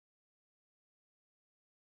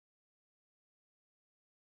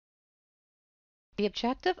The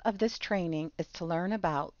objective of this training is to learn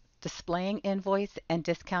about displaying invoice and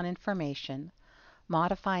discount information,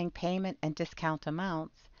 modifying payment and discount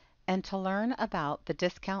amounts, and to learn about the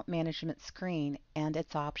discount management screen and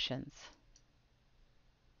its options.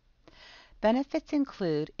 Benefits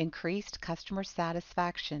include increased customer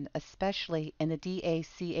satisfaction, especially in the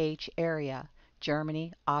DACH area,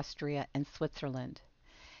 Germany, Austria, and Switzerland,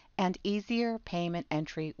 and easier payment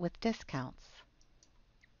entry with discounts.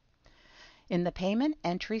 In the payment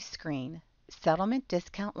entry screen, settlement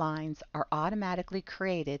discount lines are automatically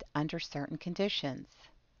created under certain conditions.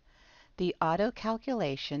 The auto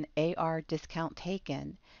calculation AR discount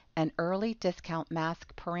taken and early discount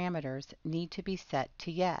mask parameters need to be set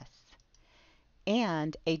to yes.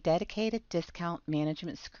 And a dedicated discount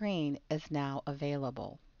management screen is now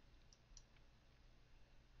available.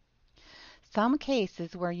 Some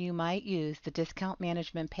cases where you might use the discount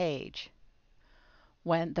management page: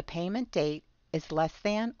 when the payment date is less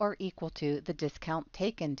than or equal to the discount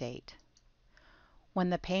taken date, when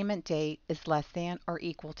the payment date is less than or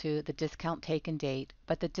equal to the discount taken date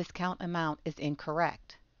but the discount amount is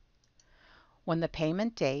incorrect, when the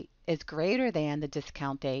payment date is greater than the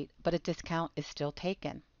discount date but a discount is still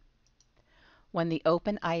taken, when the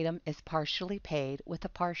open item is partially paid with a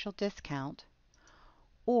partial discount,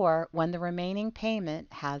 or when the remaining payment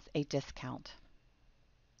has a discount.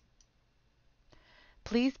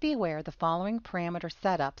 Please be aware the following parameter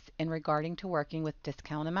setups in regarding to working with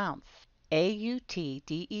discount amounts. AUT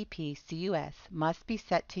DEP CUS must be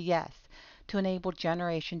set to yes to enable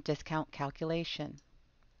generation discount calculation.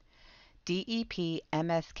 DEP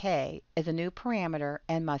MSK is a new parameter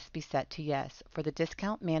and must be set to yes for the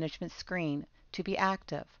discount management screen to be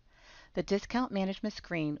active. The discount management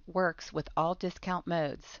screen works with all discount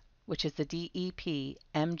modes, which is the DEP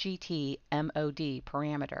MGT MOD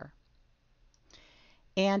parameter.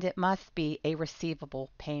 And it must be a receivable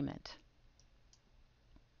payment.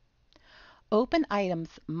 Open items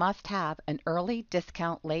must have an early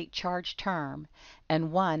discount late charge term,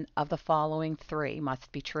 and one of the following three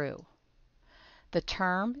must be true. The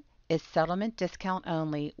term is settlement discount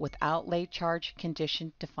only without late charge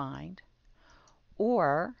condition defined,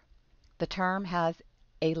 or the term has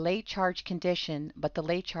a late charge condition but the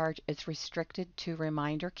late charge is restricted to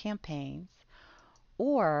reminder campaigns,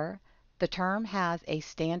 or the term has a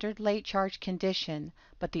standard late charge condition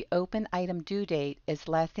but the open item due date is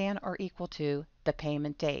less than or equal to the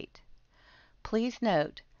payment date. Please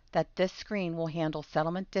note that this screen will handle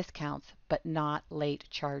settlement discounts but not late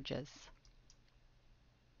charges.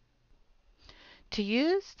 To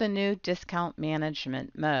use the new discount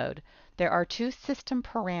management mode, there are two system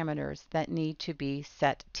parameters that need to be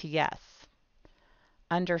set to yes.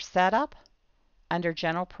 Under Setup, under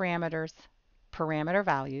General Parameters, Parameter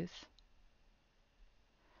Values,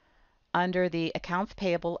 under the Accounts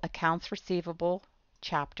Payable, Accounts Receivable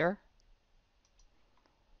chapter,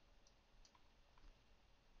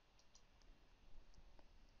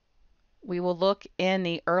 we will look in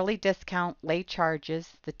the Early Discount Late Charges,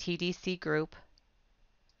 the TDC group,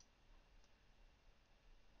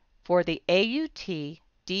 for the AUT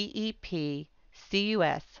DEP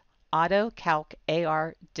CUS Auto Calc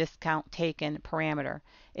AR Discount Taken parameter.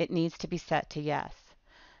 It needs to be set to yes.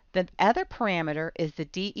 The other parameter is the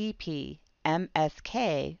DEP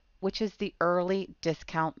MSK, which is the Early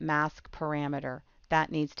Discount Mask parameter.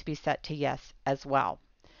 That needs to be set to yes as well.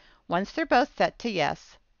 Once they're both set to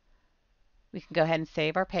yes, we can go ahead and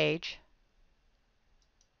save our page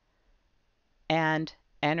and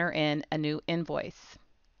enter in a new invoice.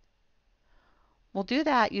 We'll do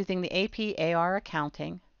that using the AP/AR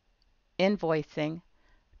accounting, invoicing,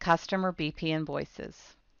 customer BP invoices.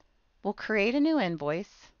 We'll create a new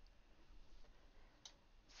invoice,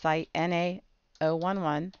 site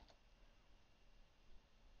NA011.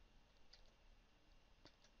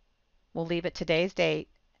 We'll leave it today's date,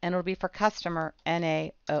 and it'll be for customer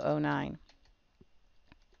NA009.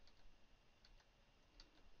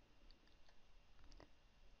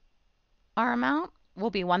 Our amount will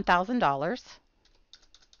be $1,000.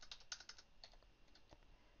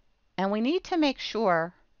 And we need to make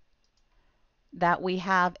sure that we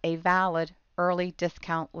have a valid early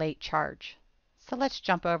discount late charge. So let's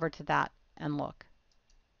jump over to that and look.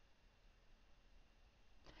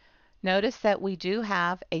 Notice that we do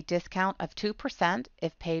have a discount of 2%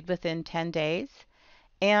 if paid within 10 days,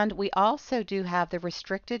 and we also do have the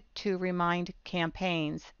restricted to remind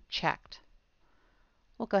campaigns checked.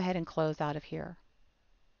 We'll go ahead and close out of here.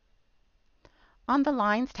 On the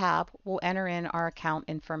Lines tab, we'll enter in our account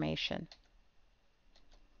information.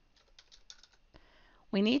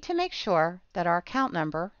 We need to make sure that our account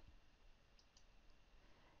number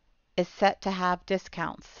is set to have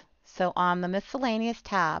discounts. So on the miscellaneous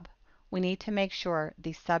tab, we need to make sure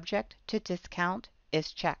the subject to discount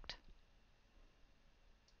is checked.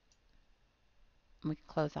 We can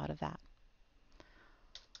close out of that.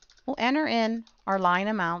 We'll enter in our line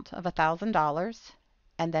amount of $1,000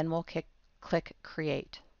 and then we'll click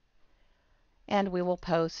Create. And we will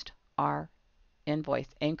post our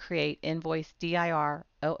invoice and create invoice DIR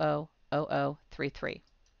 000033.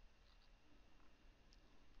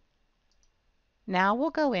 Now we'll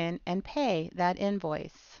go in and pay that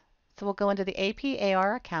invoice. So we'll go into the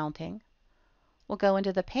AP/AR accounting, we'll go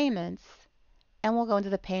into the payments, and we'll go into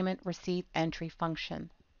the payment receipt entry function.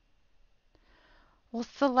 We'll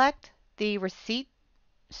select the receipt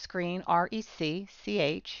screen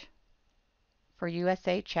REC/CH for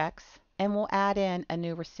USA checks, and we'll add in a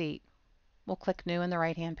new receipt. We'll click New in the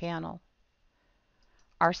right-hand panel.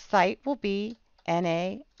 Our site will be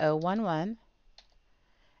NA011,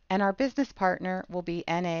 and our business partner will be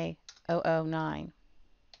NA009.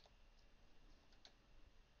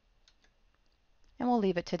 And we'll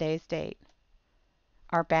leave it today's date.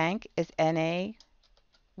 Our bank is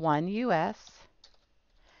NA1US,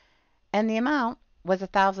 and the amount was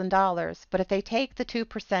 $1,000, but if they take the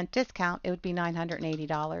 2% discount, it would be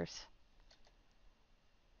 $980.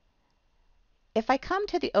 If I come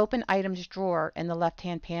to the Open Items drawer in the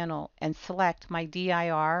left-hand panel and select my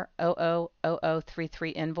DIR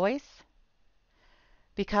 000033 invoice,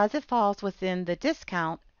 because it falls within the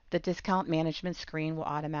discount management screen will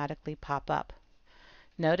automatically pop up.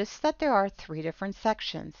 Notice that there are three different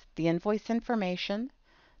sections: the invoice information,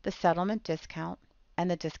 the settlement discount, and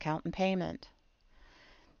the discount and payment.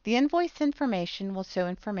 The invoice information will show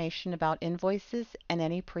information about invoices and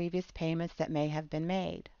any previous payments that may have been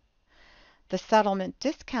made. The settlement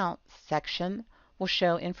discount section will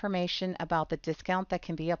show information about the discount that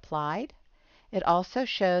can be applied. It also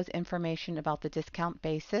shows information about the discount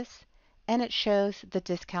basis, and it shows the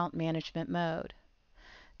discount management mode.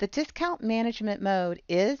 The discount management mode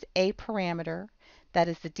is a parameter that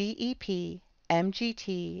is the DEP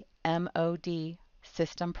MGT MOD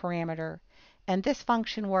system parameter, and this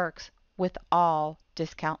function works with all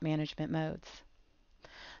discount management modes.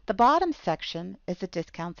 The bottom section is the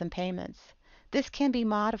discounts and payments. This can be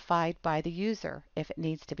modified by the user if it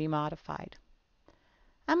needs to be modified.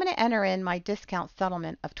 I'm going to enter in my discount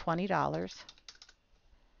settlement of $20,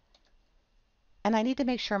 and I need to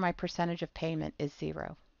make sure my percentage of payment is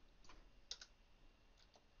 0.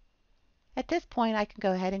 At this point, I can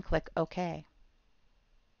go ahead and click OK.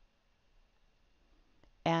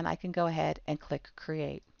 And I can go ahead and click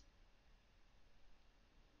Create.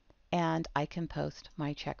 And I can post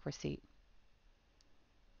my check receipt.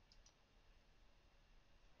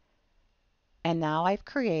 And now I've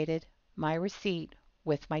created my receipt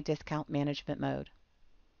with my discount management mode.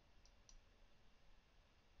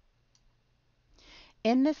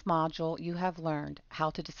 In this module, you have learned how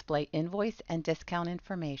to display invoice and discount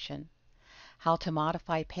information, how to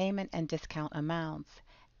modify payment and discount amounts,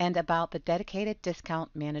 and about the dedicated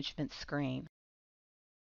discount management screen.